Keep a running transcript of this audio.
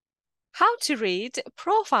How to read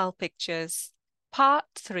profile pictures, part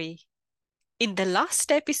 3. In the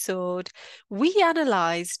last episode, we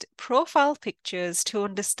analyzed profile pictures to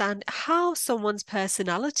understand how someone's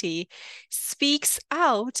personality speaks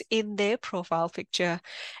out in their profile picture.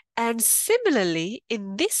 And similarly,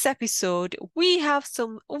 in this episode, we have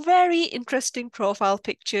some very interesting profile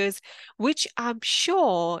pictures, which I'm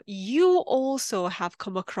sure you also have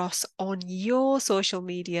come across on your social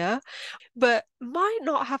media, but might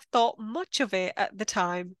not have thought much of it at the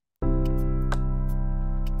time.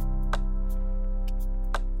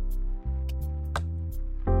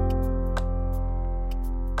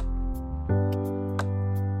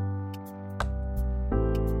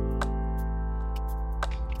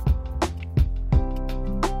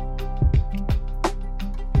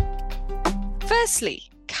 Firstly,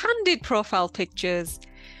 candid profile pictures.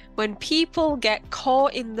 When people get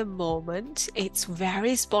caught in the moment, it's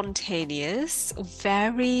very spontaneous,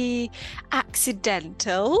 very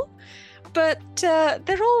accidental, but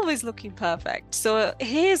they're always looking perfect. So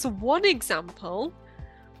here's one example.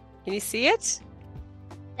 Can you see it?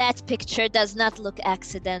 That picture does not look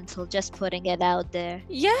accidental, just putting it out there.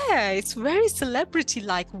 Yeah, it's very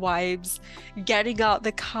celebrity-like vibes. Getting out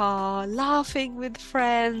the car, laughing with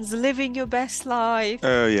friends, living your best life.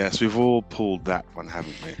 Oh, yes, we've all pulled that one,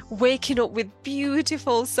 haven't we? Waking up with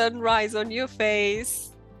beautiful sunrise on your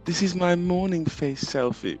face. This is my morning face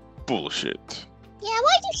selfie. Bullshit. Yeah,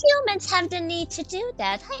 why do humans have the need to do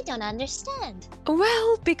that? I don't understand.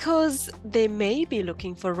 Well, because they may be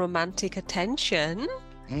looking for romantic attention.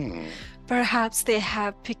 Perhaps they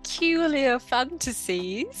have peculiar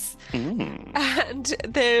fantasies and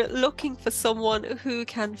they're looking for someone who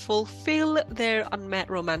can fulfill their unmet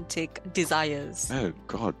romantic desires. Oh,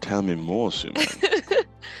 God, tell me more, Suman.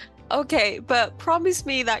 Okay, but promise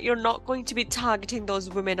me that you're not going to be targeting those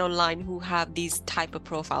women online who have these type of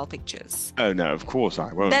profile pictures. Oh, no, of course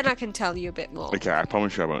I won't. Then I can tell you a bit more. Okay, I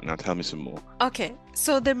promise you I won't. Now tell me some more. Okay,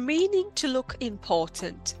 so the meaning to look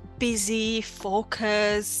important, busy,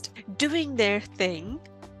 focused, doing their thing,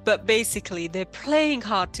 but basically they're playing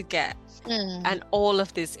hard to get. And all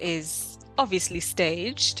of this is obviously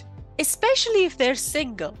staged, especially if they're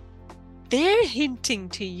single. They're hinting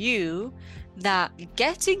to you that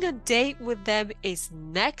getting a date with them is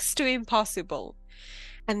next to impossible.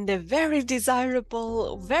 And they're very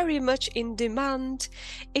desirable, very much in demand.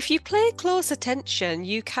 If you pay close attention,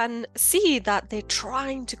 you can see that they're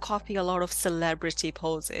trying to copy a lot of celebrity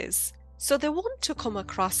poses. So they want to come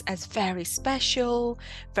across as very special,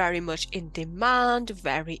 very much in demand,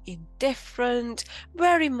 very indifferent,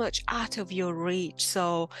 very much out of your reach.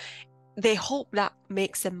 So they hope that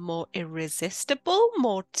makes them more irresistible,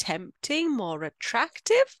 more tempting, more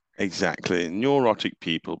attractive. Exactly. Neurotic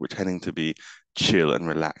people pretending to be chill and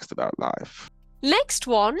relaxed about life. Next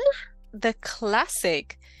one, the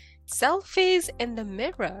classic selfies in the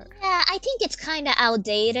mirror. Yeah, I think it's kind of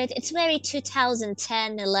outdated. It's very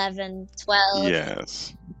 2010, 11, 12.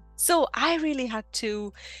 Yes. So I really had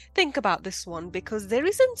to think about this one because there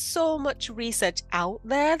isn't so much research out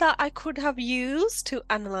there that I could have used to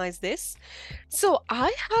analyze this. So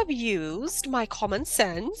I have used my common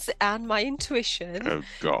sense and my intuition Oh,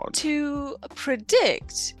 God. to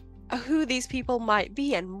predict who these people might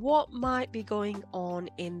be and what might be going on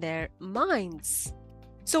in their minds.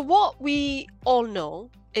 So what we all know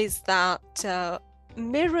is that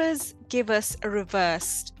mirrors give us a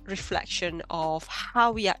reversed reflection of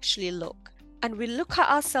how we actually look. And we look at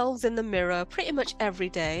ourselves in the mirror pretty much every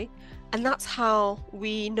day, and that's how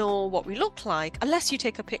we know what we look like, unless you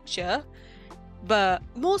take a picture. But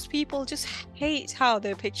most people just hate how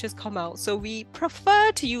their pictures come out, so we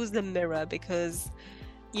prefer to use the mirror because,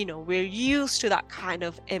 you know, we're used to that kind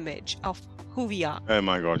of image of who we are. Oh,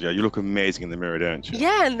 my God, yeah, you look amazing in the mirror, don't you?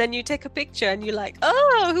 Yeah, and then you take a picture and you're like,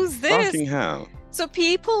 oh, who's this? Fucking hell. So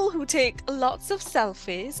people who take lots of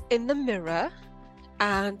selfies in the mirror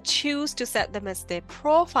and choose to set them as their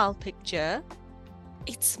profile picture,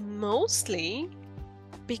 it's mostly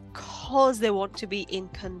because they want to be in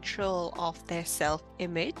control of their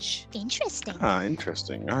self-image. Interesting. Ah,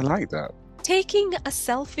 interesting. I like that. Taking a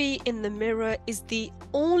selfie in the mirror is the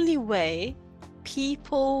only way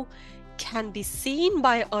people can be seen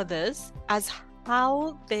by others as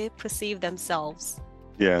how they perceive themselves.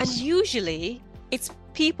 Yes. And usually it's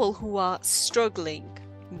people who are struggling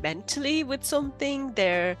mentally with something.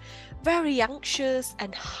 They're very anxious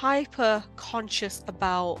and hyper conscious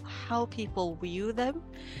about how people view them.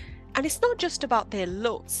 And it's not just about their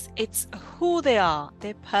looks, it's who they are,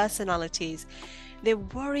 their personalities. They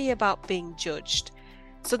worry about being judged.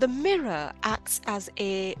 So the mirror acts as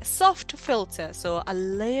a soft filter, so a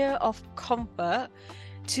layer of comfort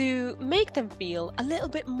to make them feel a little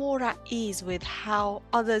bit more at ease with how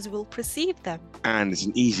others will perceive them. And it's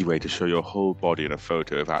an easy way to show your whole body in a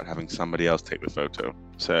photo without having somebody else take the photo.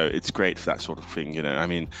 So it's great for that sort of thing, you know. I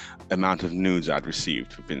mean, amount of nudes I'd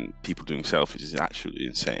received from people doing selfies is absolutely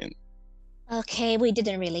insane. Okay, we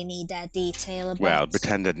didn't really need that detail. Well,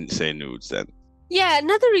 pretend I didn't say nudes then. Yeah,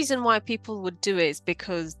 another reason why people would do it is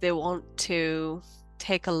because they want to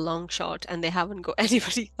take a long shot and they haven't got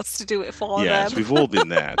anybody else to do it for them. Yes, we've all been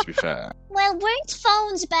there, to be fair. Well, weren't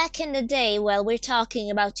phones back in the day? Well, we're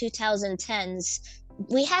talking about 2010s.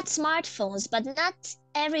 We had smartphones, but not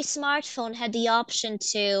every smartphone had the option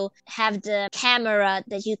to have the camera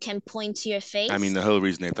that you can point to your face. I mean, the whole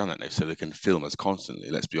reason they've done that is so they can film us constantly,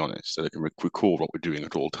 let's be honest, so they can record what we're doing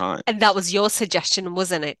at all times. And that was your suggestion,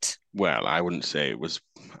 wasn't it? Well, I wouldn't say it was.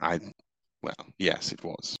 Well, yes, it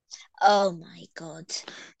was. Oh my God.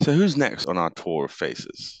 So who's next on our tour of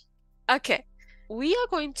faces? Okay. We are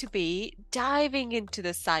going to be diving into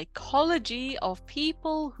the psychology of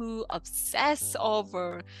people who obsess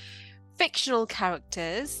over fictional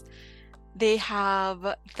characters. They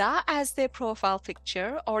have that as their profile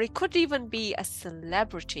picture, or it could even be a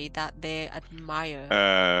celebrity that they admire.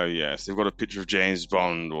 Yes, they've got a picture of James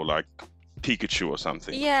Bond or like Pikachu or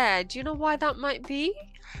something. Yeah, do you know why that might be?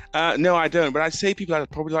 No, I don't. But I'd say people are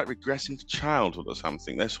probably like regressing to childhood or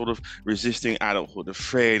something. They're sort of resisting adulthood,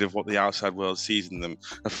 afraid of what the outside world sees in them,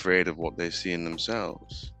 afraid of what they see in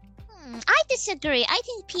themselves. I disagree. I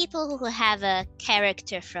think people who have a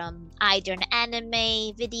character from either an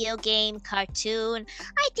anime, video game, cartoon,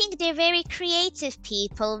 I think they're very creative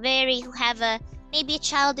people, who have maybe a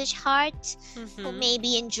childish heart, who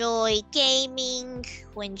maybe enjoy gaming,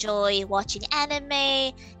 who enjoy watching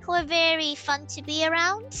anime, who are very fun to be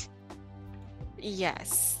around.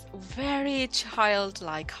 Yes, very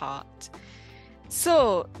childlike heart.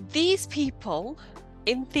 So these people,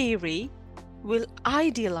 in theory, will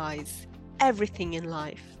idealize everything in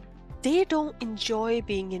life. They don't enjoy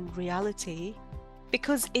being in reality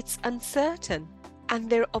because it's uncertain, and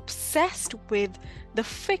they're obsessed with the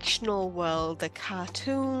fictional world, the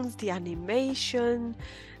cartoons, the animation,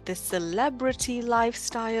 the celebrity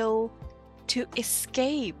lifestyle, to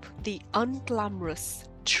escape the unglamorous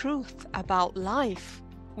truth about life,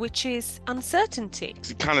 which is uncertainty.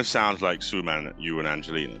 It kind of sounds like Suman, you and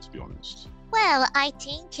Angelina, to be honest. Well, I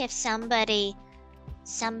think if somebody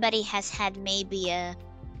has had maybe a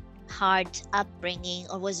hard upbringing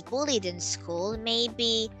or was bullied in school,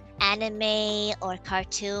 maybe anime or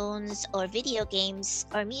cartoons or video games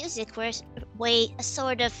or music were a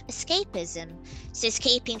sort of escapism. So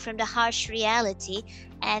escaping from the harsh reality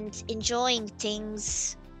and enjoying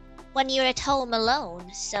things when you're at home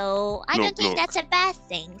alone. So I don't think that's a bad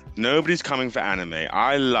thing. Nobody's coming for anime.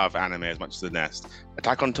 I love anime as much as the nest.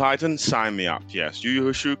 Attack on Titan, sign me up. Yes. Yu Yu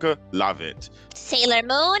Hakusho, love it. Sailor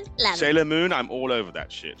Moon, love it. Sailor Moon, I'm all over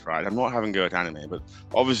that shit, right? I'm not having a go at anime, but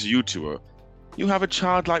obviously you have a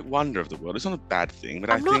childlike wonder of the world. It's not a bad thing, but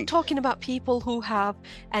I'm not talking about people who have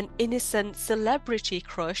an innocent celebrity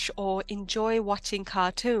crush or enjoy watching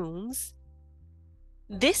cartoons.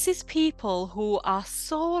 This is people who are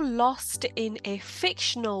so lost in a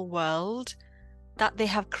fictional world that they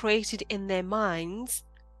have created in their minds,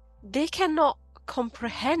 they cannot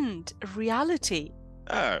comprehend reality.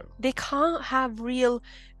 Oh. They can't have real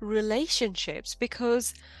relationships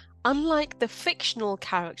because, unlike the fictional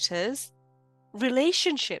characters,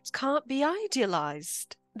 relationships can't be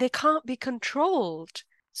idealized. They can't be controlled.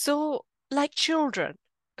 So, like children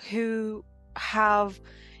who have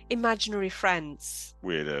imaginary friends.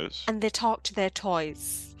 Weirdos. And they talk to their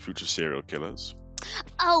toys. Future serial killers.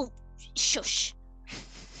 Oh, shush.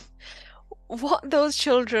 What those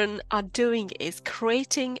children are doing is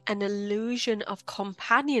creating an illusion of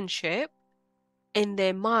companionship in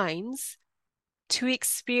their minds to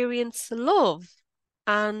experience love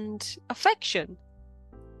and affection.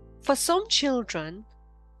 For some children,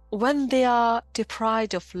 when they are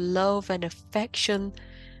deprived of love and affection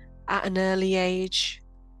at an early age,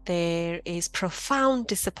 there is profound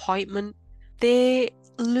disappointment. They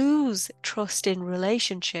lose trust in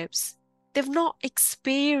relationships. They've not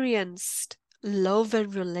experienced love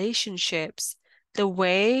and relationships the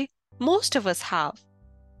way most of us have.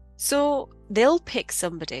 So they'll pick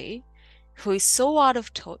somebody who is so out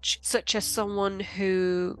of touch, such as someone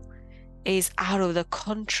who is out of the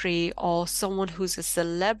country, or someone who's a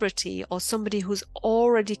celebrity, or somebody who's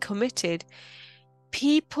already committed.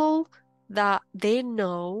 People that they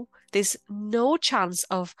know there's no chance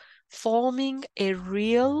of forming a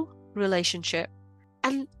real relationship.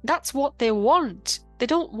 And that's what they want. They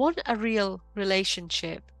don't want a real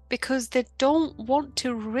relationship. because they don't want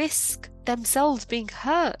to risk themselves being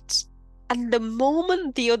hurt. And the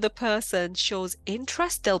moment the other person shows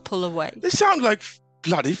interest, they'll pull away. They sound like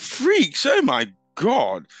bloody freaks. Oh my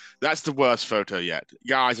God. That's the worst photo yet.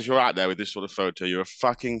 Guys, if you're out there with this sort of photo, you're a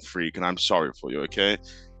fucking freak and I'm sorry for you, okay?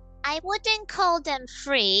 I wouldn't call them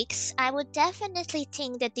freaks. I would definitely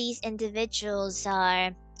think that these individuals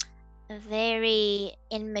are very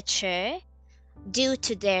immature due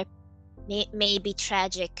to their maybe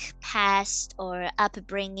tragic past or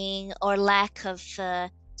upbringing or lack of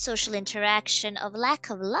social interaction, of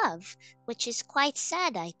lack of love, which is quite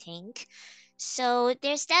sad, I think. So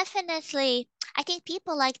there's definitely, I think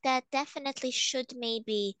people like that definitely should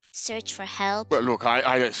maybe search for help. But look,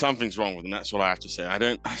 I something's wrong with them. That's all I have to say.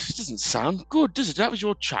 It doesn't sound good, does it? If that was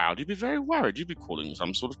your child, you'd be very worried. You'd be calling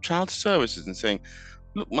some sort of child services and saying,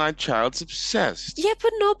 look, my child's obsessed. Yeah,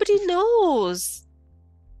 but nobody knows.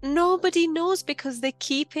 Nobody knows because they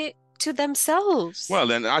keep it to themselves. Well,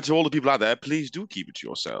 then, to all the people out there, please do keep it to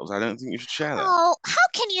yourselves. I don't think you should share that. Oh, how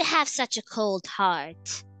can you have such a cold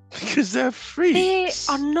heart? Because they're freaks.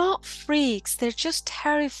 They are not freaks. They're just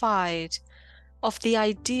terrified of the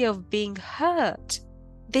idea of being hurt.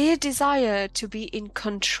 Their desire to be in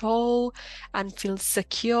control and feel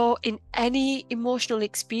secure in any emotional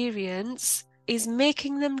experience is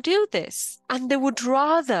making them do this. And they would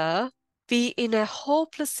rather be in a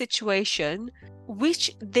hopeless situation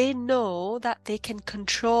which they know that they can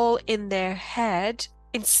control in their head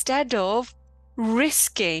instead of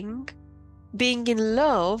risking being in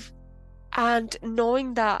love and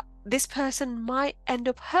knowing that this person might end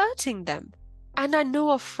up hurting them. And I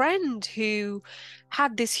know a friend who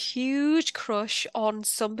had this huge crush on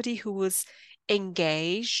somebody who was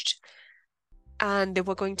engaged and they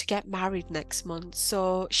were going to get married next month.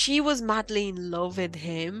 So she was madly in love with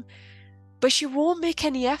him, but she won't make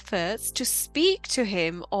any efforts to speak to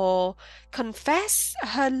him or confess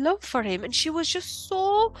her love for him. And she was just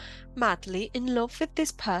so madly in love with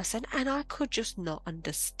this person, and I could just not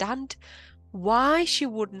understand why she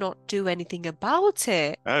would not do anything about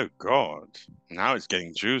it. Oh, God. Now it's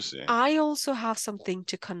getting juicy. I also have something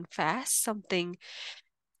to confess, something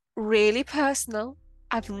really personal.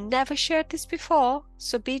 I've never shared this before,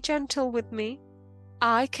 so be gentle with me.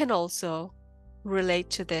 I can also relate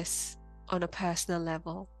to this on a personal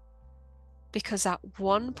level, because at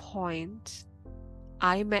one point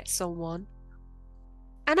I met someone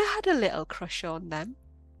and I had a little crush on them,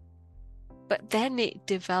 but then it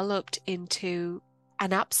developed into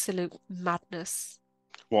an absolute madness.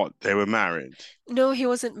 What, they were married? No, he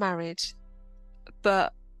wasn't married,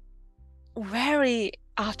 but very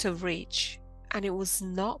out of reach, and it was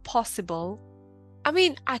not possible. I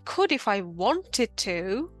mean, I could if I wanted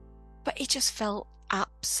to, but it just felt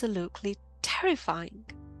absolutely terrifying.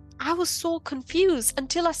 I was so confused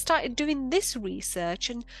until I started doing this research,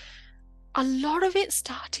 and a lot of it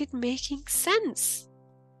started making sense.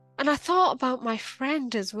 And I thought about my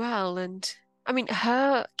friend as well, and I mean,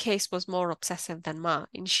 her case was more obsessive than mine.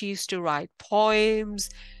 She used to write poems.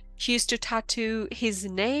 She used to tattoo his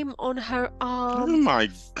name on her arm. Oh my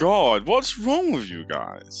God, what's wrong with you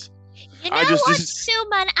guys? You know what,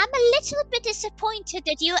 Suman? I'm a little bit disappointed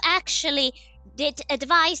that you actually did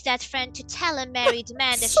advise that friend to tell a married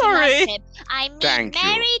man that she loves him. I mean,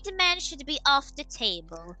 married men should be off the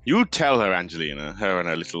table. You tell her, Angelina, her and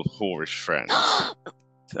her little whorish friend.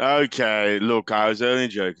 Okay, look, I was only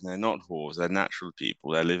joking. They're not whores. They're natural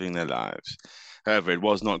people. They're living their lives. However, it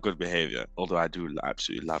was not good behavior, although I do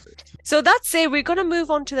absolutely love it. So that's it. We're going to move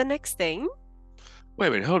on to the next thing.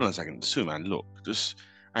 Wait, hold on a second. Suman, look,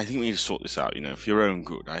 I think we need to sort this out, for your own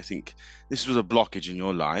good. I think this was a blockage in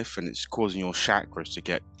your life and it's causing your chakras to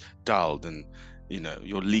get dulled and,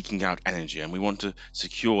 you're leaking out energy, and we want to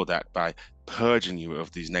secure that by purging you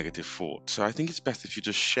of these negative thoughts. So I think it's best if you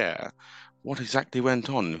just share what exactly went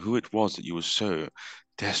on, who it was that you were so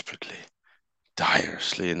desperately,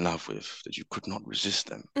 direly in love with that you could not resist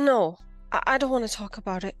them. No, I don't want to talk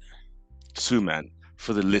about it. Suman,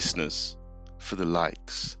 for the listeners, for the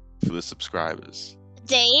likes, for the subscribers.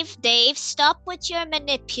 Dave, stop with your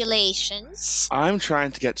manipulations. I'm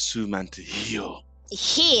trying to get Suman to heal.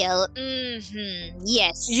 Heal? Mm-hmm.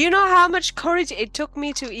 Yes. You know how much courage it took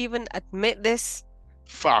me to even admit this?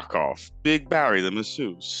 Fuck off. Big Barry, the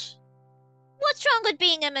masseuse. What's wrong with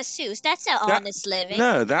being a masseuse? That's an honest living.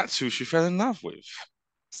 No, that's who she fell in love with.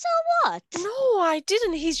 So what? No, I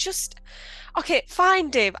didn't. He's just... Okay, fine,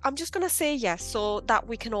 Dave. I'm just going to say yes so that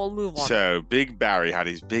we can all move on. So, Big Barry had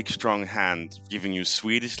his big, strong hand giving you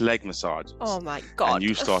Swedish leg massages. Oh, my God. And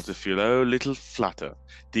you start to feel a little flutter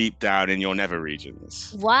deep down in your nether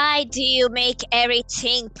regions. Why do you make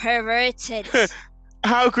everything perverted?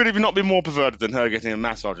 How could it not be more perverted than her getting a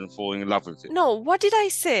massage and falling in love with him? No, what did I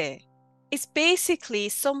say? It's basically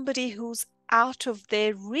somebody who's out of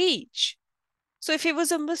their reach. So if it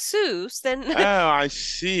was a masseuse, then Oh, I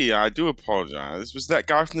see. I do apologize. Was that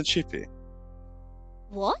guy from the Chippy?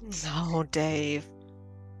 What? no, Dave.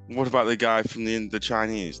 What about the guy from the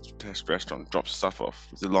Chinese test restaurant? Drops stuff off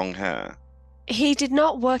with the long hair. He did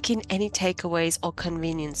not work in any takeaways or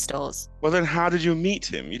convenience stores. Well, then how did you meet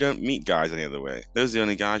him? You don't meet guys any other way. Those are the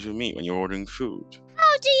only guys you meet when you're ordering food.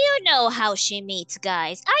 How do you know how she meets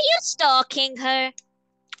guys? Are you stalking her?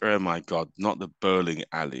 Oh my God, not the bowling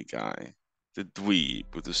alley guy. The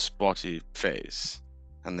dweeb with the spotty face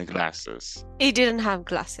and the glasses. He didn't have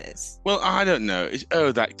glasses. Well, I don't know.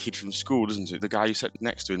 That kid from school, isn't it? The guy you sat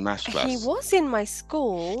next to in maths class. He was in my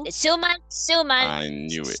school. Suman. I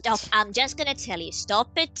knew it. Stop. I'm just gonna tell you. Stop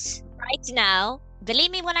it right now.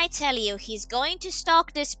 Believe me when I tell you, he's going to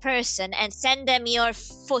stalk this person and send them your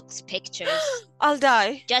foot pictures. I'll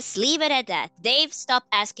die. Just leave it at that. Dave, stop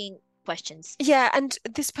asking questions. Yeah, and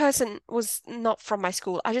this person was not from my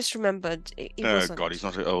school. I just remembered he wasn't. God, he's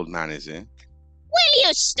not an old man, is he? Will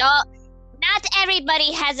you stop? Not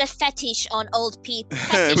everybody has a fetish on old people.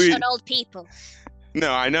 Fetish on old people.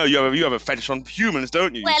 No, I know you have a fetish on humans,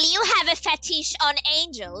 don't you? Well, you have a fetish on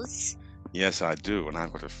angels. Yes, I do, and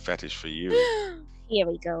I've got a fetish for you. Here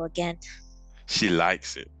we go again. She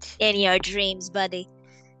likes it. In your dreams, buddy.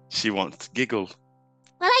 She wants to giggle.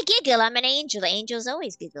 Well, I giggle. I'm an angel. Angels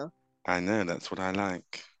always giggle. I know, that's what I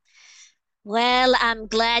like. Well, I'm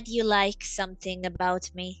glad you like something about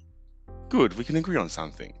me. Good, we can agree on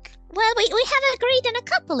something. Well, we have agreed on a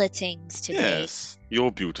couple of things today. Yes,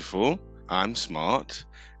 you're beautiful, I'm smart,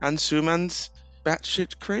 and Suman's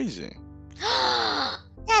batshit crazy.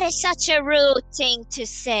 That is such a rude thing to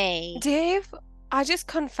say. Dave, I just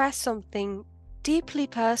confessed something deeply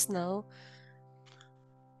personal.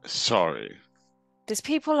 Sorry. There's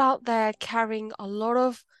people out there carrying a lot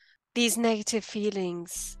of these negative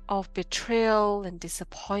feelings of betrayal and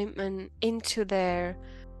disappointment into their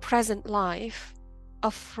present life,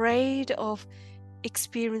 afraid of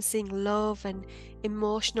experiencing love and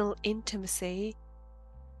emotional intimacy.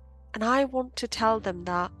 And I want to tell them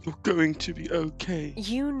that You're going to be okay.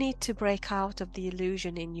 you need to break out of the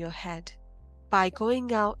illusion in your head by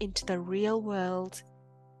going out into the real world,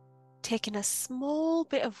 taking a small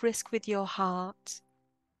bit of risk with your heart,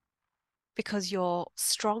 because you're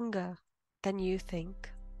stronger than you think.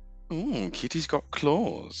 Kitty's got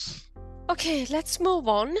claws. Okay, let's move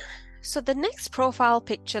on. So the next profile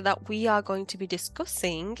picture that we are going to be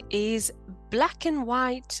discussing is black and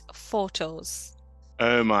white photos.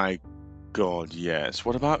 Oh my God, yes.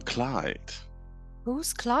 What about Clyde?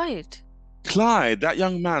 Who's Clyde? Clyde, that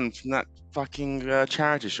young man from that fucking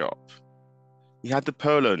charity shop. He had the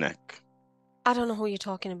polo neck. I don't know who you're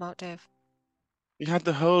talking about, Dave. He had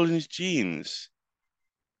the hole in his jeans.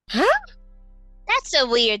 Huh? That's a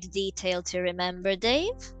weird detail to remember,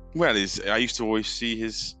 Dave. Well, I used to always see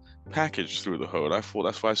his package through the hole. I thought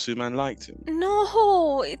that's why Suman liked him.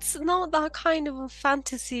 No, it's not that kind of a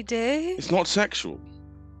fantasy, Dave. It's not sexual.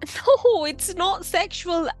 No, it's not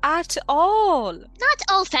sexual at all. Not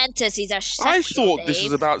all fantasies are sexual, I thought this Dave.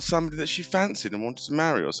 was about somebody that she fancied and wanted to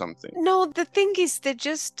marry or something. No, the thing is, they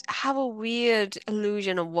just have a weird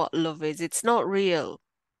illusion of what love is. It's not real.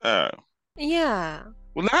 Oh. Yeah.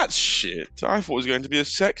 Well, that's shit. I thought it was going to be a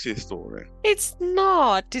sexy story. It's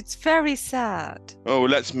not. It's very sad. Oh, well,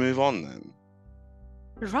 let's move on then.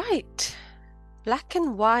 Right. Black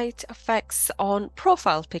and white effects on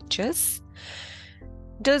profile pictures.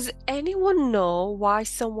 Does anyone know why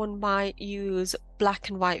someone might use black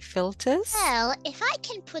and white filters? Well, if I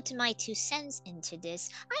can put my 2 cents into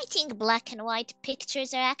this, I think black and white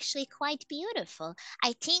pictures are actually quite beautiful.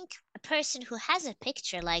 I think a person who has a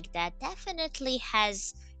picture like that definitely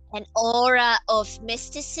has an aura of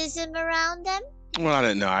mysticism around them. Well, I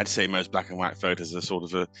don't know. I'd say most black and white photos are sort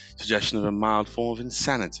of a suggestion of a mild form of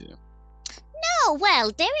insanity. No,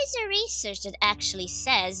 well, there is a research that actually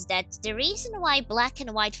says that the reason why black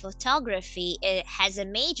and white photography has a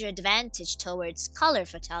major advantage towards color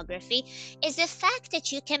photography is the fact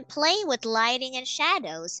that you can play with lighting and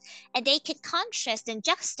shadows, and they can contrast and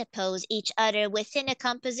juxtapose each other within a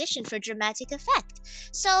composition for dramatic effect.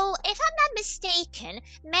 So, if I'm not mistaken,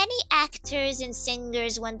 many actors and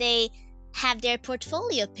singers, when they have their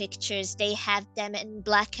portfolio pictures, they have them in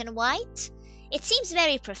black and white. It seems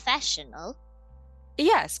very professional.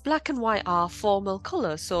 Yes, black and white are formal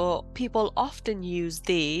colors, so people often use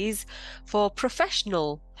these for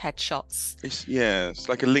professional headshots. It's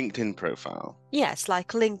like a LinkedIn profile. Yes,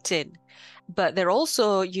 like LinkedIn. But they're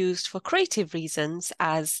also used for creative reasons,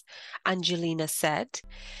 as Angelina said.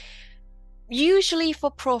 Usually for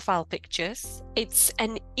profile pictures, it's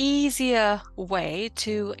an easier way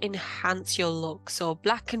to enhance your look. So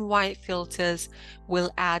black and white filters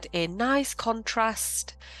will add a nice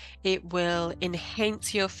contrast. It will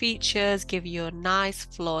enhance your features, give you a nice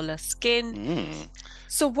flawless skin.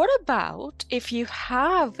 So what about if you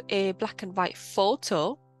have a black and white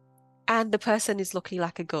photo and the person is looking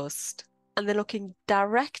like a ghost and they're looking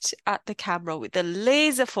direct at the camera with a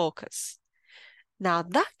laser focus? Now,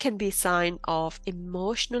 that can be a sign of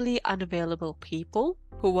emotionally unavailable people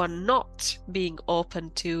who are not being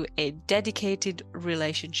open to a dedicated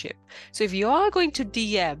relationship. So if you are going to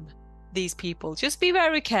DM these people, just be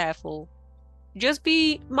very careful. Just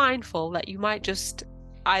be mindful that you might just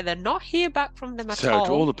either not hear back from them at all.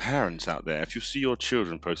 So to all the parents out there, if you see your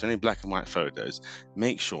children post any black and white photos,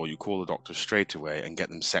 make sure you call the doctor straight away and get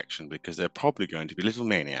them sectioned, because they're probably going to be little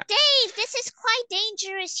maniacs. Dave, this is quite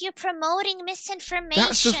dangerous. You're promoting misinformation.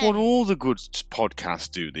 That's just what all the good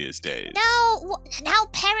podcasts do these days. No, now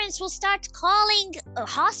parents will start calling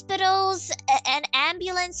hospitals and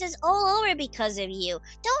ambulances all over because of you.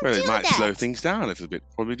 Don't do that. Well, it might slow things down a little bit.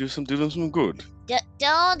 Probably do them some good.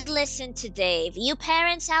 Don't listen to Dave. You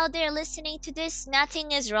parents out there listening to this,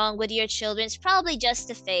 nothing is wrong with your children. It's probably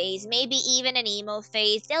just a phase, maybe even an emo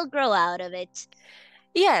phase. They'll grow out of it.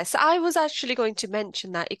 Yes, I was actually going to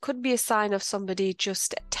mention that it could be a sign of somebody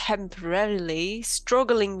just temporarily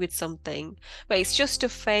struggling with something, but it's just a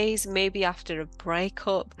phase, maybe after a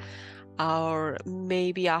breakup or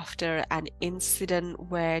maybe after an incident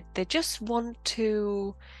where they just want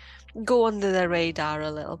to go under the radar a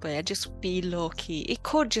little bit, just be low key. It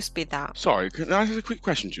could just be that. Sorry, can I ask a quick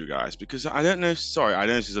question to you guys? Because I don't know. Sorry, I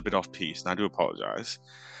know this is a bit off piece, and I do apologize.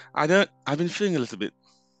 I've been feeling a little bit.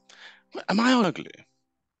 Am I ugly?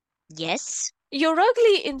 Yes. You're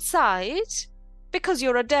ugly inside because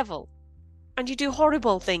you're a devil and you do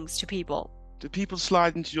horrible things to people. Do people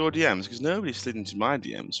slide into your DMs? Because nobody slid into my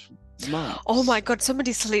DMs for months. Oh my God,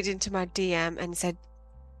 somebody slid into my DM and said,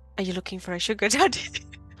 "Are you looking for a sugar daddy?"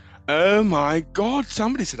 Oh my God,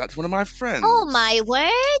 somebody said that to one of my friends. Oh my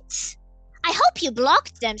word. I hope you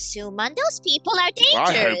blocked them, Suman. Those people are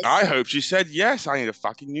dangerous. I hope she said yes. I need a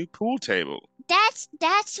fucking new pool table.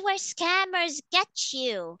 That's where scammers get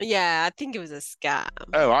you. Yeah, I think it was a scam.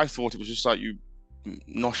 Oh, I thought it was just like you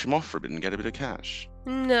nosh them off for a bit and get a bit of cash.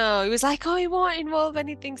 No, it was like, oh, it won't involve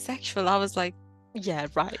anything sexual. I was like, yeah,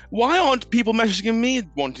 right. Why aren't people messaging me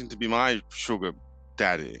wanting to be my sugar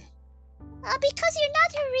daddy? Because you're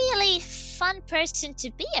not a really fun person to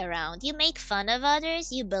be around. You make fun of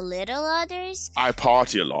others, you belittle others. I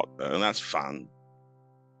party a lot, though, and that's fun.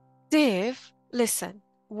 Dave, listen,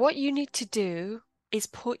 what you need to do is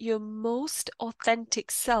put your most authentic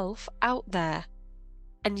self out there,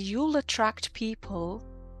 and you'll attract people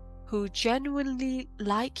who genuinely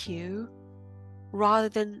like you rather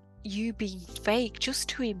than you being fake just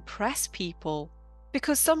to impress people.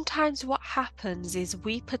 Because sometimes what happens is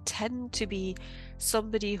we pretend to be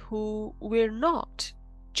somebody who we're not,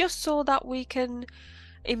 just so that we can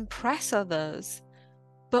impress others.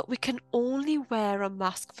 But we can only wear a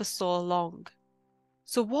mask for so long.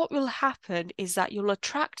 So what will happen is that you'll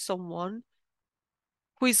attract someone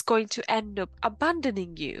who is going to end up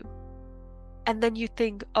abandoning you. And then you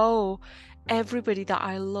think, oh, everybody that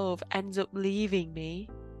I love ends up leaving me.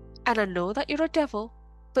 And I know that you're a devil,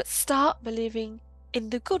 but start believing in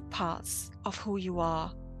the good parts of who you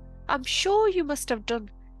are. I'm sure you must have done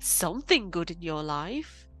something good in your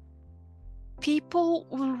life. People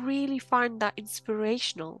will really find that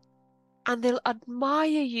inspirational, and they'll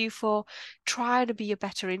admire you for trying to be a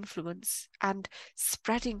better influence and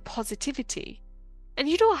spreading positivity. And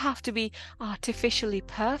you don't have to be artificially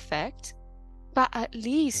perfect, but at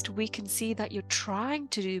least we can see that you're trying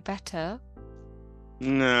to do better.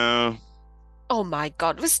 No. Oh my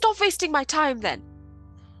God, well, stop wasting my time then.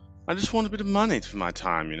 I just want a bit of money for my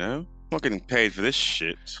time, you know? I'm not getting paid for this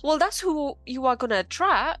shit. Well, that's who you are going to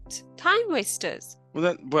attract. Time wasters.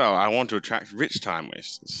 Well, I want to attract rich time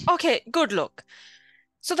wasters. Okay, good luck.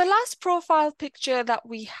 So the last profile picture that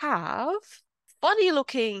we have, funny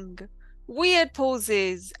looking, weird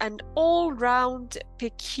poses, and all-round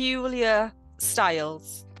peculiar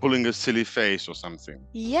styles. Pulling a silly face or something.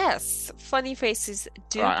 Yes, funny faces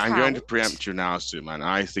do count. I'm going to preempt you now, Suman.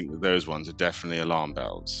 I think that those ones are definitely alarm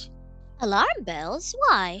bells. Alarm bells?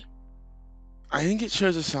 Why? I think it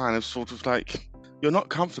shows a sign of sort of like You're not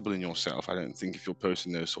comfortable in yourself, I don't think, if you're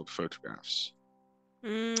posting those sort of photographs.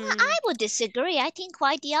 I would disagree. I think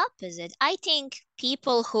quite the opposite. I think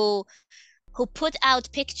people who put out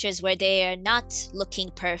pictures where they are not looking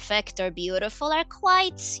perfect or beautiful are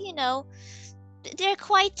quite, they're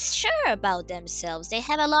quite sure about themselves. They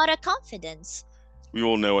have a lot of confidence. We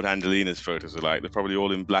all know what Angelina's photos are like. They're probably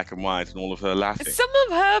all in black and white and all of her laughing. Some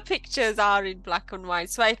of her pictures are in black and white,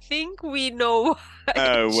 so I think we know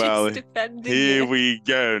Oh, well, she's defending here it. we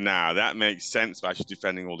go now. That makes sense why she's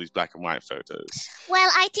defending all these black and white photos. Well,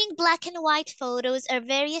 I think black and white photos are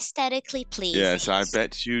very aesthetically pleasing. Yes, I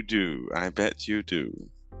bet you do. I bet you do.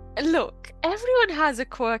 Look, everyone has a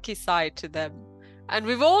quirky side to them, and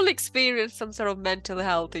we've all experienced some sort of mental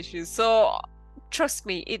health issues, so trust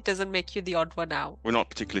me, it doesn't make you the odd one out. We're not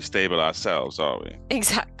particularly stable ourselves, are we?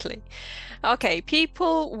 Exactly. Okay,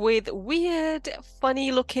 people with weird,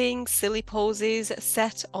 funny-looking, silly poses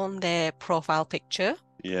set on their profile picture.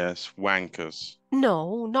 Yes, wankers.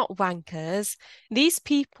 No, not wankers. These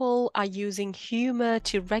people are using humor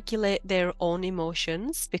to regulate their own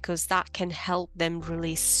emotions because that can help them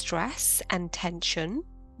release stress and tension.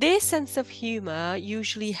 Their sense of humor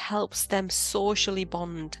usually helps them socially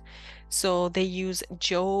bond. So they use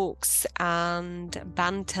jokes and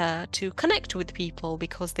banter to connect with people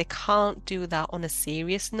because they can't do that on a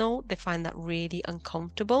serious note. They find that really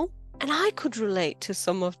uncomfortable. And I could relate to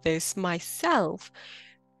some of this myself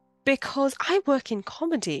because I work in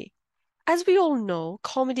comedy. As we all know,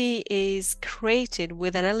 comedy is created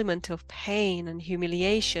with an element of pain and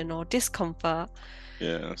humiliation or discomfort.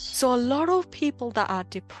 Yes. So a lot of people that are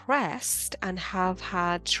depressed and have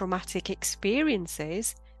had traumatic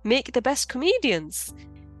experiences make the best comedians.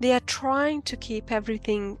 They are trying to keep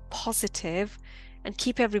everything positive and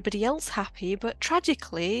keep everybody else happy, but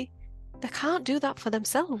tragically, they can't do that for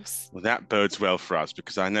themselves. Well, that bodes well for us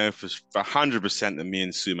because I know for 100% that me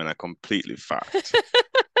and Suman are completely fucked.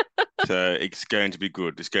 So it's going to be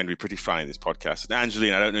good. It's going to be pretty funny, this podcast. And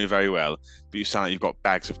Angelina, I don't know you very well, but you sound like you've got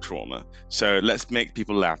bags of trauma. So let's make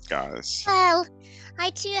people laugh, guys. Well, I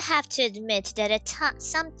do have to admit that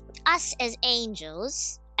us as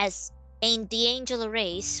angels, as the angel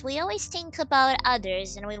race, we always think about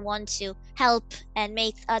others and we want to help and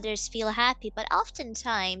make others feel happy. But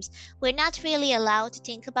oftentimes, we're not really allowed to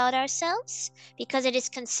think about ourselves because it is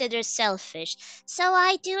considered selfish. So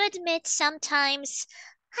I do admit sometimes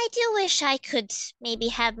I do wish I could maybe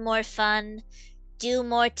have more fun, do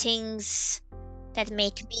more things that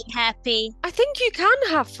make me happy. I think you can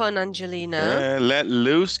have fun, Angelina. Yeah, let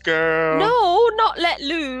loose, girl. No, not let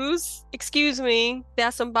loose. Excuse me. There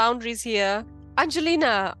are some boundaries here.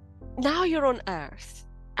 Angelina, now you're on Earth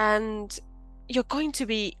and you're going to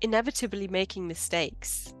be inevitably making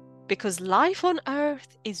mistakes because life on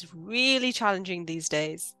Earth is really challenging these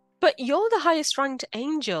days. But you're the highest ranked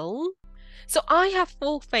angel, so I have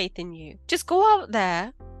full faith in you. Just go out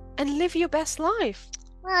there and live your best life.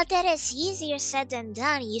 Well, that is easier said than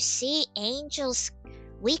done. You see, angels,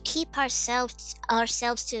 we keep ourselves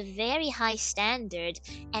to a very high standard,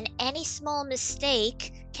 and any small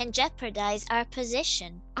mistake can jeopardize our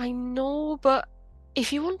position. I know, but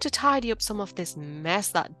if you want to tidy up some of this mess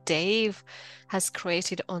that Dave has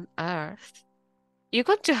created on Earth, you're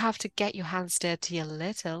going to have to get your hands dirty a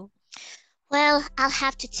little. Well, I'll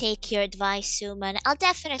have to take your advice, Suman. I'll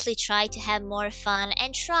definitely try to have more fun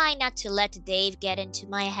and try not to let Dave get into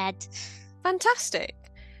my head. Fantastic.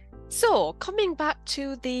 So, coming back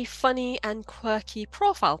to the funny and quirky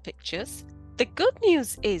profile pictures, the good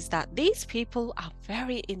news is that these people are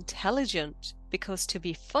very intelligent because to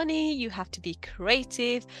be funny, you have to be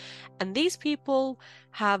creative, and these people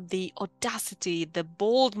have the audacity, the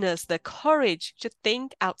boldness, the courage to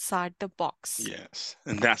think outside the box. Yes,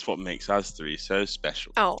 and that's what makes us three so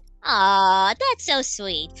special. Oh, Aw, that's so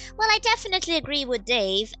sweet. Well, I definitely agree with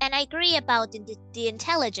Dave, and I agree about the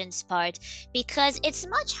intelligence part, because it's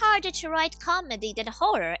much harder to write comedy than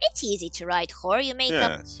horror. It's easy to write horror. You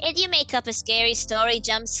make up a scary story,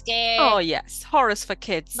 jump scare. Oh yes, horrors for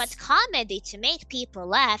kids. But comedy, to make people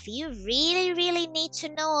laugh, you really, really need to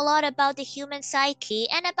know a lot about the human psyche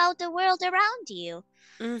and about the world around you.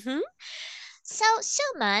 Mm-hmm. So,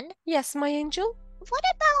 Suman. Yes, my angel? What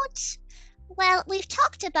about... Well, we've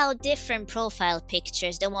talked about different profile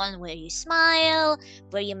pictures. The one where you smile,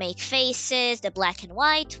 where you make faces, the black and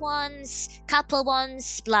white ones, couple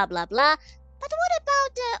ones, blah, blah, blah. But what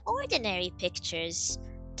about the ordinary pictures?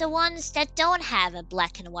 The ones that don't have a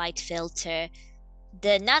black and white filter,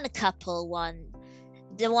 the non-couple one,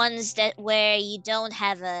 the ones where you don't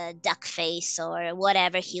have a duck face or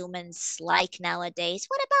whatever humans like nowadays.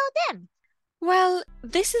 What about them? Well,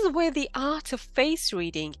 this is where the art of face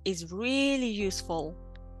reading is really useful.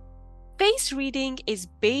 Face reading is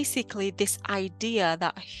basically this idea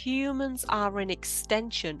that humans are an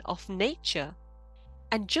extension of nature.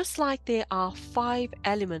 And just like there are 5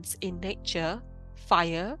 elements in nature,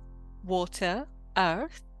 fire, water,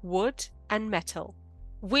 earth, wood, and metal,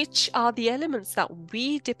 which are the elements that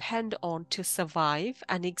we depend on to survive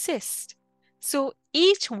and exist. So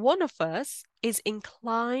each one of us is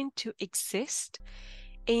inclined to exist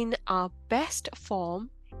in our best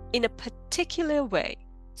form in a particular way.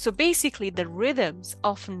 So basically, the rhythms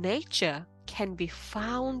of nature can be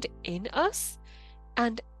found in us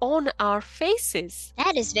and on our faces.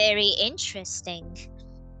 That is very interesting.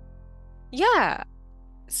 Yeah.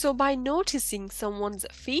 So by noticing someone's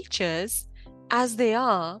features as they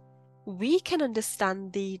are, we can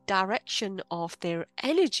understand the direction of their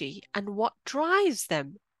energy and what drives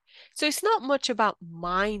them. So it's not much about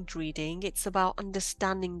mind reading, it's about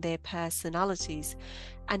understanding their personalities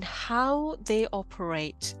and how they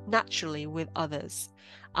operate naturally with others.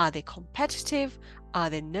 Are they competitive? Are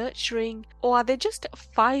they nurturing? Or are they just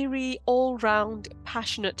fiery, all round,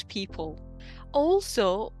 passionate people?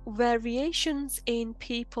 Also, variations in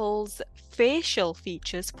people's facial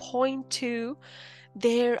features point to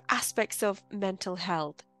their aspects of mental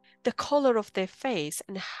health. The color of their face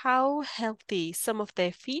and how healthy some of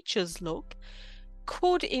their features look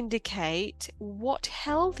could indicate what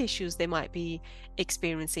health issues they might be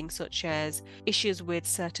experiencing, such as issues with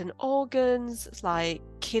certain organs like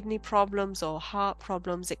kidney problems or heart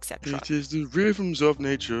problems, etc. It is the rhythms of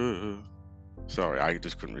nature. Sorry, I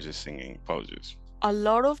just couldn't resist singing. Apologies. A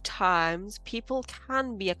lot of times, people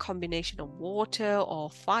can be a combination of water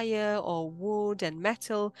or fire or wood and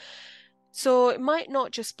metal. So it might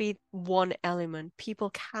not just be one element.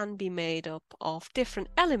 People can be made up of different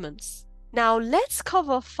elements. Now let's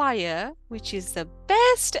cover fire, which is the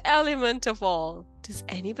best element of all. Does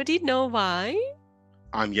anybody know why?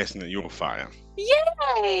 I'm guessing that you're fire.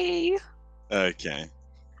 Yay! Okay.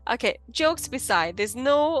 Okay, jokes beside, there's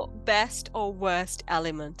no best or worst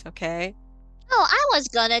element, okay? Oh, I was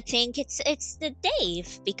gonna think it's the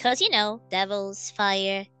Dave because devil's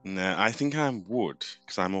fire. No, I think I'm wood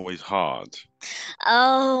because I'm always hard.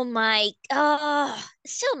 Oh my. Oh,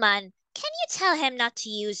 Suman, can you tell him not to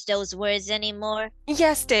use those words anymore?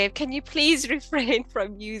 Yes, Dave, can you please refrain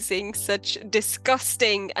from using such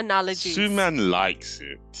disgusting analogies? Suman likes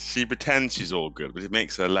it. She pretends she's all good, but it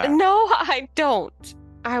makes her laugh. No, I don't.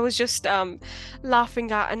 I was just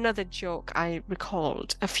laughing at another joke I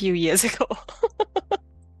recalled a few years ago.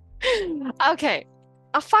 Okay,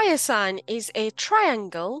 a fire sign is a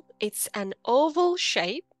triangle. It's an oval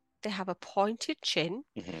shape. They have a pointed chin,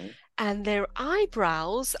 and their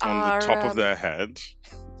eyebrows on the top of their head.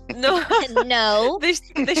 No, No.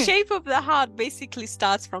 The shape of the heart basically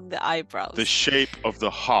starts from the eyebrows. The shape of the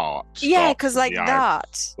heart. Yeah, because like the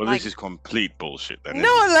that. Well, like... this is complete bullshit then.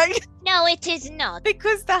 No, like No, it is not.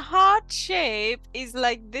 because the heart shape is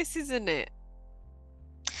like this, isn't it?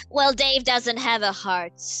 Well, Dave doesn't have a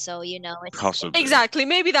heart, so it's Possibly. Exactly.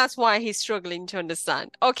 Maybe that's why he's struggling to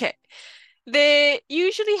understand. Okay. They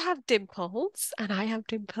usually have dimples, and I have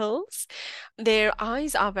dimples. Their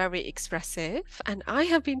eyes are very expressive, and I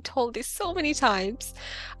have been told this so many times.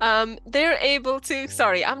 They're able to,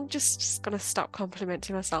 sorry, I'm just gonna stop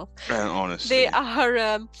complimenting myself. Honestly.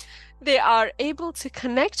 They are able to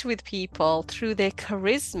connect with people through their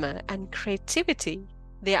charisma and creativity.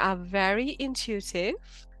 They are very intuitive.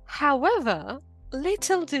 However,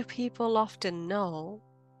 little do people often know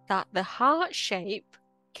that the heart shape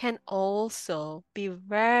can also be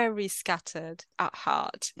very scattered at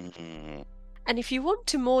heart. And if you want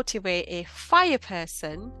to motivate a fire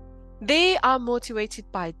person, they are motivated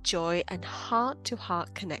by joy and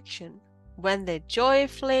heart-to-heart connection. When their joy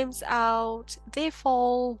flames out, they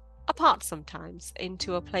fall apart sometimes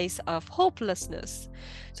into a place of hopelessness.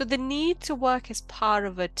 So they need to work as part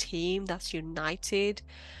of a team that's united,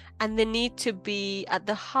 and they need to be at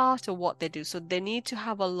the heart of what they do. So they need to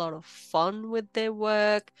have a lot of fun with their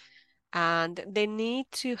work, and they need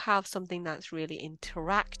to have something that's really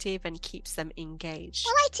interactive and keeps them engaged.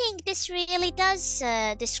 Well, I think this really does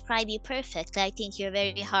describe you perfectly. I think you're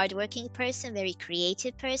a very hardworking person, very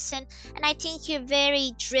creative person, and I think you're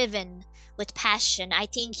very driven with passion. I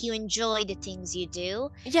think you enjoy the things you do.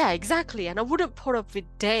 Yeah, exactly. And I wouldn't put up with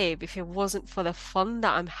Dave if it wasn't for the fun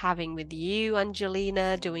that I'm having with you,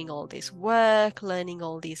 Angelina, doing all this work, learning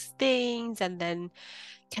all these things, and then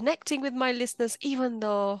connecting with my listeners, even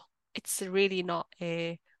though it's really not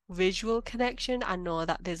a visual connection. I know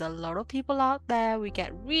that there's a lot of people out there. We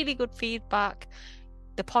get really good feedback.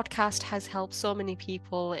 The podcast has helped so many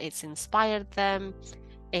people. It's inspired them.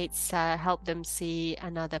 It's helped them see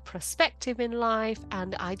another perspective in life.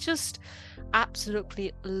 And I just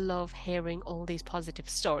absolutely love hearing all these positive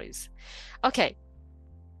stories. Okay,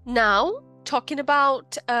 now talking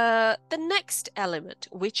about the next element,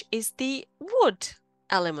 which is the wood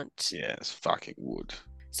element. Yes, fucking wood.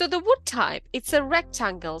 So the wood type, it's a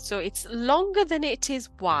rectangle, so it's longer than it is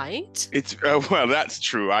wide. It's well, that's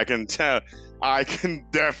true. I can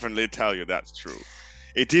definitely tell you that's true.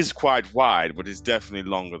 It is quite wide, but it's definitely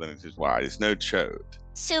longer than it is wide. It's no chode.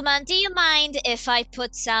 Suman, do you mind if I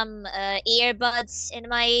put some earbuds in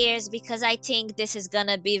my ears? Because I think this is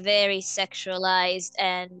gonna be very sexualized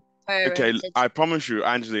and Okay, perverted. I promise you,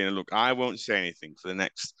 Angelina, look, I won't say anything for the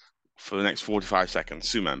next 45 seconds.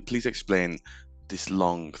 Suman, please explain this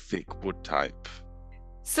long, thick wood type.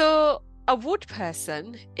 So a wood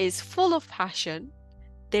person is full of passion.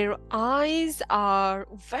 Their eyes are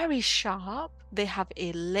very sharp. They have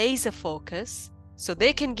a laser focus, so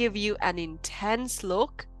they can give you an intense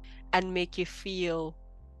look and make you feel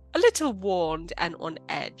a little warned and on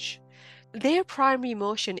edge. Their primary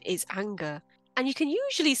emotion is anger, and you can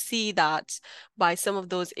usually see that by some of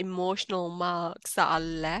those emotional marks that are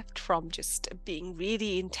left from just being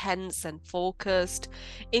really intense and focused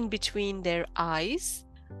in between their eyes.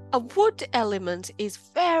 A wood element is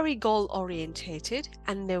very goal orientated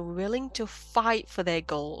and they're willing to fight for their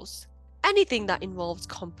goals. Anything that involves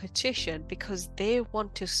competition, because they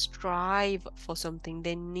want to strive for something,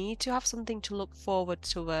 they need to have something to look forward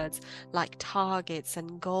towards, like targets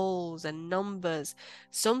and goals and numbers,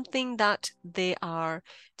 something that they are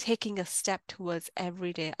taking a step towards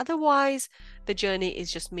every day. Otherwise, the journey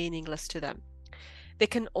is just meaningless to them. They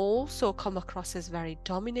can also come across as very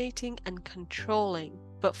dominating and controlling,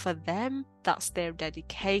 but for them, that's their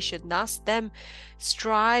dedication. That's them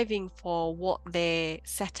striving for what they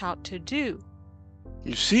set out to do.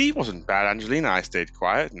 You see, it wasn't bad, Angelina. I stayed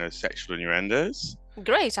quiet, no sexual innuendos.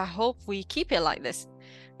 Great, I hope we keep it like this.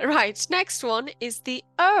 Right, next one is the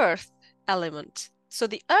earth element. So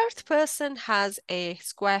the earth person has a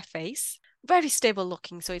square face, very stable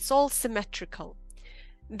looking, so it's all symmetrical.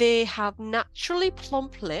 They have naturally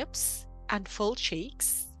plump lips and full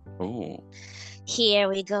cheeks. Oh. Here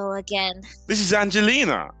we go again. This is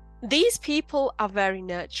Angelina. These people are very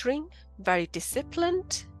nurturing, very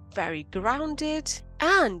disciplined, very grounded,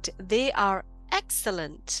 and they are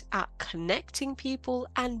excellent at connecting people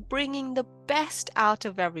and bringing the best out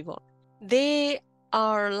of everyone. They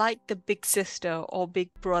are like the big sister or big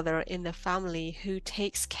brother in the family who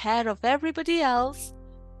takes care of everybody else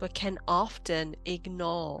but can often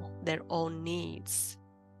ignore their own needs.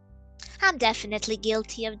 I'm definitely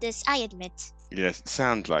guilty of this, I admit. Yes, it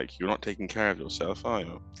sounds like you're not taking care of yourself, are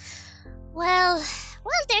you? Well,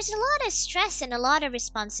 there's a lot of stress and a lot of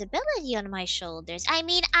responsibility on my shoulders. I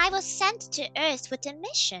mean, I was sent to Earth with a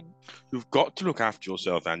mission. You've got to look after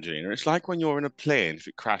yourself, Angelina. It's like when you're in a plane, if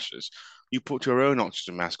it crashes, you put your own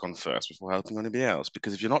oxygen mask on first before helping anybody else.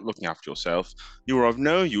 Because if you're not looking after yourself, you are of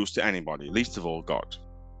no use to anybody, least of all God.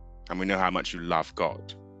 And we know how much you love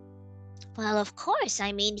God. Well, of course.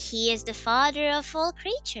 I mean, He is the father of all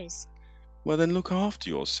creatures. Well, then look after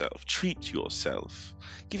yourself. Treat yourself.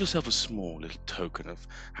 Give yourself a small little token of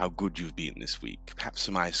how good you've been this week. Perhaps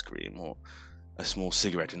some ice cream, or a small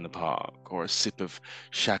cigarette in the park, or a sip of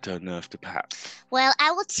Chateau Neuf de Pape. Well,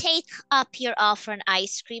 I will take up your offer on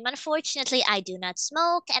ice cream. Unfortunately, I do not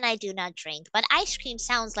smoke and I do not drink, but ice cream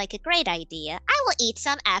sounds like a great idea. I will eat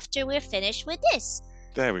some after we're finished with this.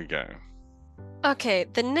 There we go. Okay,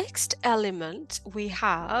 the next element we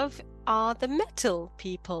have are the metal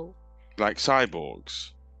people. Like cyborgs.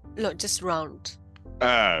 Look, just round.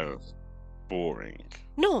 Oh, boring.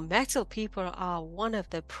 No, metal people are one of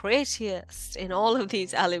the prettiest in all of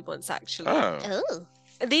these elements, actually. Oh.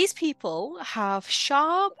 These people have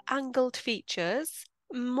sharp, angled features.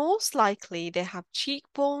 Most likely, they have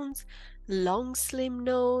cheekbones, long, slim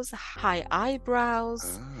nose, high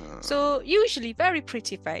eyebrows. So, usually, very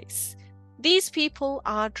pretty face. These people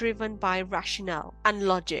are driven by rationale and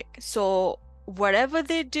logic. So, whatever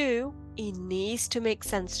they do, it needs to make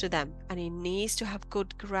sense to them, and it needs to have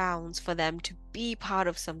good grounds for them to be part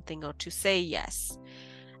of something or to say yes.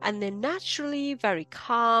 And they're naturally very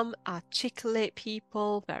calm, articulate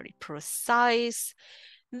people, very precise.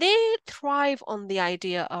 They thrive on the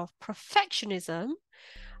idea of perfectionism.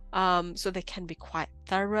 So they can be quite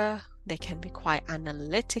thorough, they can be quite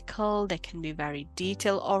analytical, they can be very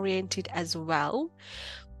detail oriented as well.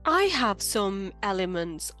 I have some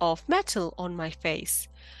elements of metal on my face.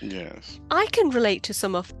 Yes. I can relate to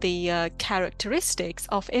some of the characteristics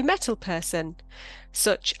of a metal person.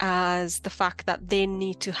 such as the fact that they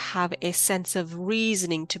need to have a sense of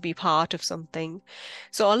reasoning to be part of something.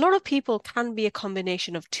 So a lot of people can be a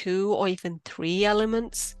combination of 2 or even 3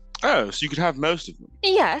 elements. Oh, so you could have most of them.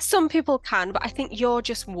 Yeah, some people can, but I think you're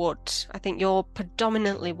just wood. I think you're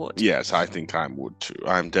predominantly wood. Yes, I think I'm wood too.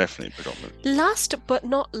 I'm definitely predominantly. Last but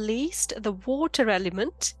not least, the water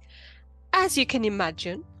element. As you can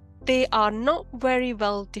imagine, they are not very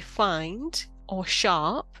well defined or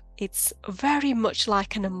sharp. It's very much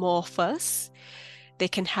like an amorphous. They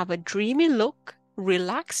can have a dreamy look,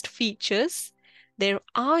 relaxed features. Their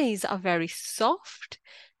eyes are very soft,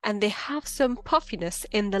 and they have some puffiness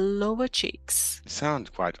in the lower cheeks.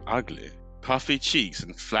 Sound quite ugly. Puffy cheeks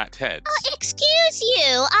and flat heads. Oh, excuse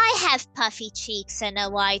you. I have puffy cheeks and a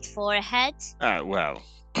white forehead. Well,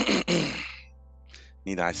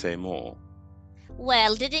 need I say more?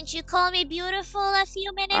 Well, didn't you call me beautiful a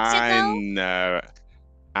few minutes ago? I know.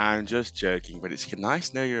 I'm just joking, but it's nice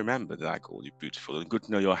to know you remember that I called you beautiful, and good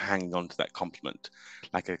to know you're hanging on to that compliment,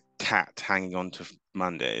 like a cat hanging on to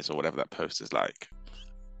Mondays or whatever that post is like.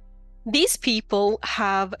 These people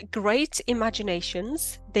have great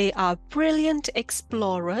imaginations. They are brilliant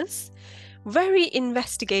explorers, very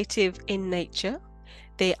investigative in nature.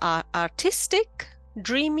 They are artistic,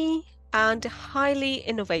 dreamy, and highly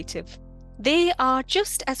innovative. They are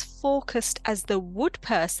just as focused as the wood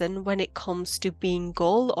person when it comes to being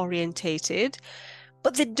goal-orientated,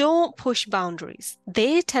 but they don't push boundaries.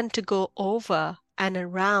 They tend to go over and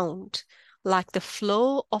around like the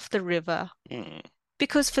flow of the river.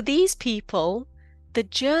 Because for these people, the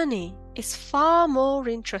journey is far more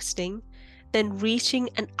interesting than reaching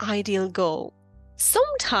an ideal goal.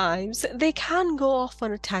 Sometimes they can go off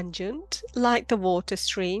on a tangent, like the water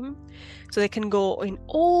stream, so they can go in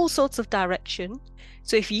all sorts of direction.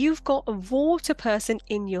 So if you've got a water person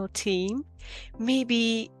in your team,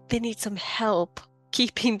 maybe they need some help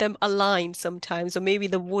keeping them aligned sometimes, or maybe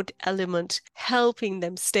the wood element helping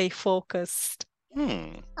them stay focused.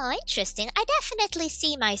 Oh, interesting. I definitely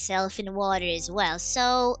see myself in water as well.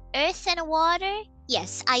 So, earth and water?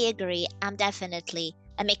 Yes, I agree. I'm definitely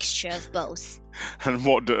a mixture of both. And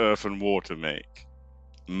what do earth and water make?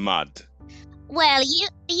 Mud. Well,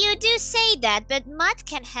 you do say that, but mud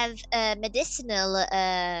can have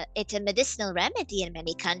it's a medicinal remedy in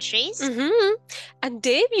many countries. And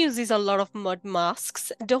Dave uses a lot of mud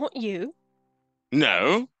masks, don't you?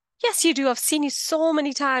 No. Yes, you do. I've seen you so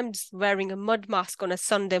many times wearing a mud mask on a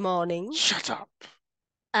Sunday morning. Shut up.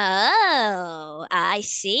 Oh, I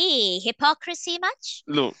see. Hypocrisy much?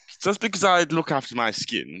 Look, just because I look after my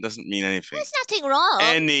skin doesn't mean anything. There's nothing wrong.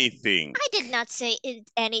 Anything. I did not say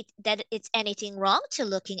that it's anything wrong to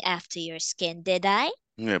looking after your skin, did I?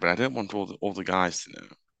 Yeah, but I don't want all the guys to know.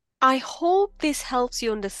 I hope this helps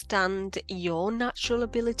you understand your natural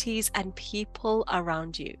abilities and people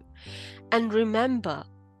around you. And remember,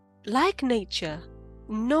 like nature,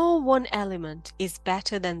 no one element is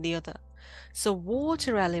better than the other. So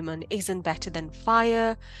water element isn't better than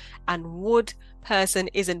fire, and wood person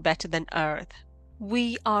isn't better than earth.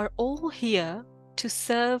 We are all here to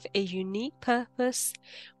serve a unique purpose.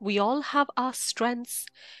 We all have our strengths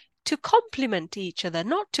to complement each other,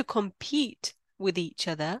 not to compete with each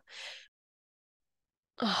other.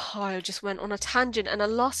 Oh, I just went on a tangent and I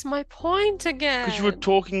lost my point again. Because you were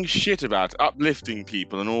talking shit about uplifting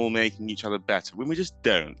people and all making each other better, when we just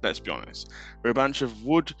don't, let's be honest. We're a bunch of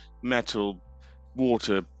wood, metal,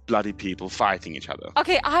 water, bloody people fighting each other.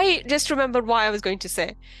 Okay, I just remembered what I was going to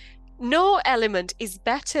say. No element is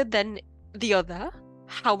better than the other.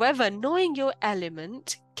 However, knowing your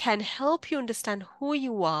element can help you understand who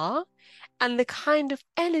you are and the kind of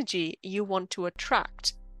energy you want to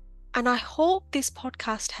attract. And I hope this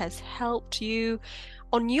podcast has helped you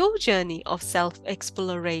on your journey of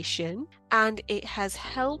self-exploration, and it has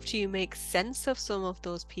helped you make sense of some of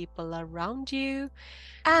those people around you.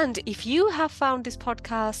 And if you have found this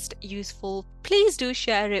podcast useful, please do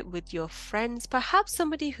share it with your friends, perhaps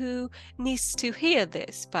somebody who needs to hear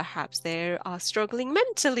this. Perhaps they are struggling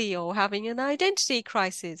mentally or having an identity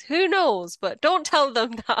crisis. Who knows? But don't tell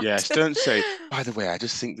them that. Yes, don't say, by the way, I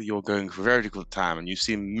just think that you're going for a very difficult time and you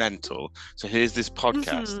seem mental. So here's this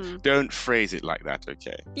podcast. Don't phrase it like that,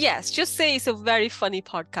 okay? Yes, just say it's a very funny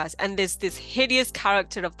podcast and there's this hideous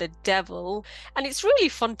character of the devil and it's really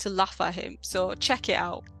fun to laugh at him. So check it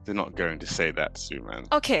out. They're not going to say that, Sue, man.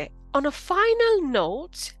 Okay, on a final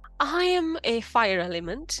note, I am a fire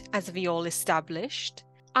element, as we all established.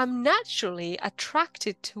 I'm naturally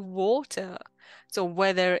attracted to water. So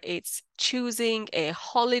whether it's choosing a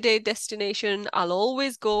holiday destination, I'll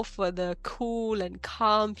always go for the cool and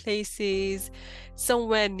calm places,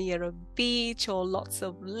 somewhere near a beach or lots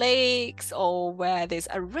of lakes or where there's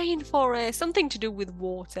a rainforest, something to do with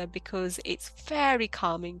water because it's very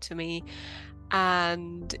calming to me.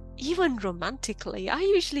 And even romantically, I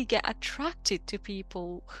usually get attracted to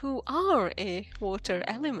people who are a water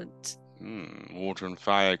element. Water and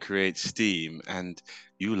fire create steam, and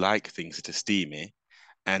you like things that are steamy.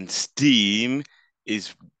 And steam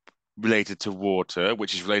is related to water,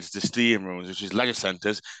 which is related to steam rooms, which is leisure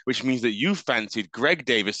centres, which means that you fancied Greg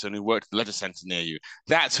Davison, who worked at the leisure centre near you.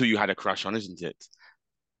 That's who you had a crush on, isn't it?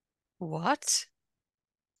 What?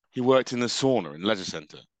 He worked in the sauna in the leisure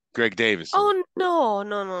centre. Greg Davison. Oh no,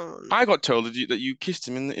 no, no, no. I got told that you kissed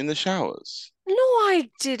him in the showers. No, I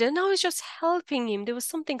didn't. I was just helping him. There was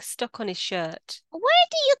something stuck on his shirt. Where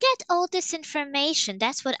do you get all this information?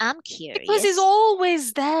 That's what I'm Because he's curious.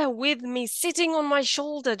 always there with me, sitting on my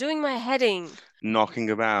shoulder, doing my heading. Knocking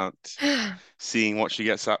about, seeing what she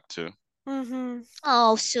gets up to. Mm-hmm.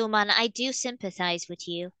 Oh, Suman, I do sympathize with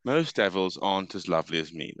you. Most devils aren't as lovely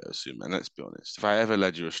as me, though, Suman, let's be honest. If I ever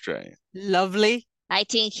led you astray, Lovely. I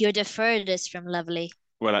think you're the furthest from lovely.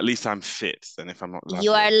 well, at least I'm fit than if I'm not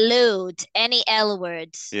You are lovely. lewd. Any L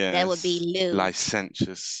words, that would Yes, be lewd.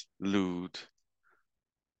 licentious, lewd.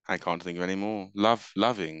 I can't think of any more.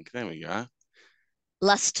 Loving. There we go.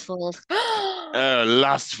 Lustful. Oh,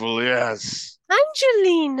 lustful, yes.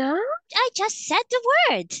 Angelina? I just said the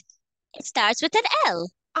word. It starts with an L.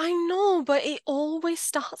 I know, but it always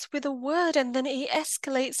starts with a word and then it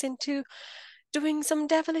escalates into doing some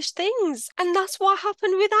devilish things. And that's what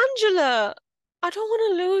happened with Angela. I don't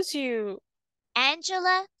want to lose you.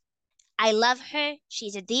 Angela, I love her.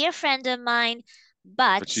 She's a dear friend of mine.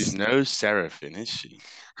 But But she's no seraphim, is she?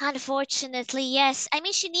 unfortunately, yes. I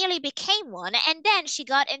mean, she nearly became one, and then she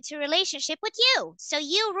got into a relationship with you. So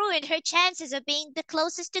you ruined her chances of being the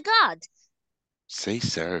closest to God. Say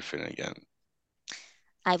seraphim again.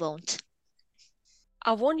 I won't.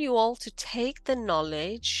 I want you all to take the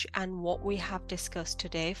knowledge and what we have discussed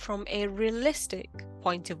today from a realistic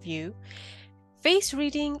point of view. Face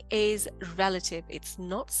reading is relative. It's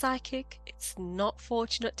not psychic, it's not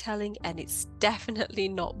fortune telling, and it's definitely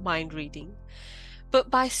not mind reading. But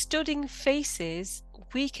by studying faces,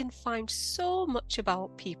 we can find so much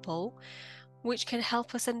about people which can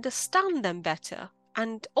help us understand them better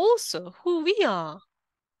and also who we are.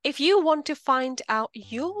 If you want to find out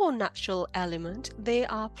your natural element,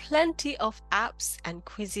 there are plenty of apps and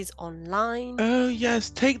quizzes online. Oh, yes,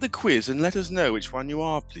 take the quiz and let us know which one you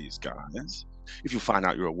are, please, guys. If you find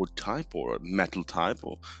out you're a wood type or a metal type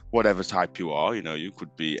or whatever type you are, you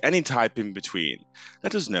could be any type in between.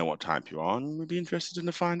 Let us know what type you are and we'd be interested in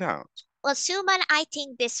to find out. Well, Suman, I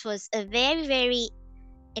think this was a very, very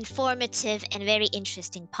informative and very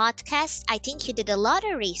interesting podcast. I think you did a lot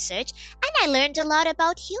of research and I learned a lot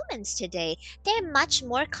about humans today. They're much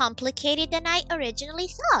more complicated than I originally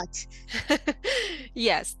thought.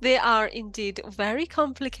 Yes, they are indeed very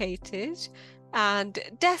complicated and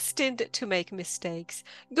destined to make mistakes.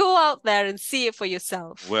 Go out there and see it for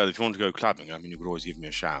yourself. Well, if you want to go clubbing, you could always give me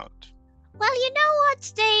a shout. Well, you know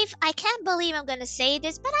what, Dave? I can't believe I'm going to say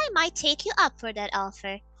this, but I might take you up for that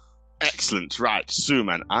offer. Excellent. Right,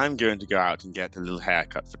 Suman, I'm going to go out and get a little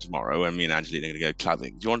haircut for tomorrow, and me and Angelina are going to go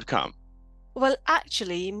clubbing. Do you want to come? Well,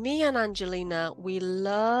 actually, me and Angelina, we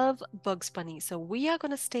love Bugs Bunny, so we are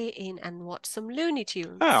going to stay in and watch some Looney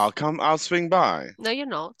Tunes. Oh, I'll come. I'll swing by. No, you're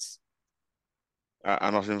not.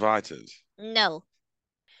 I'm not invited. No.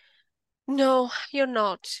 No, you're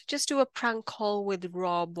not. Just do a prank call with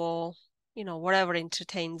Rob or, whatever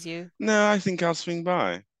entertains you. No, I think I'll swing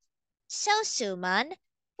by. So, Suman,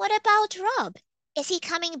 what about Rob? Is he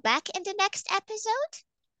coming back in the next episode?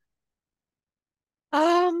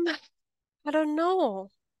 I don't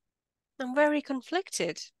know. I'm very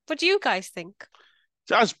conflicted. What do you guys think?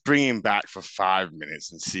 Just bring him back for 5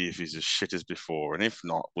 minutes and see if he's as shit as before. And if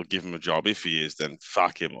not, we'll give him a job. If he is, then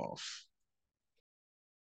fuck him off.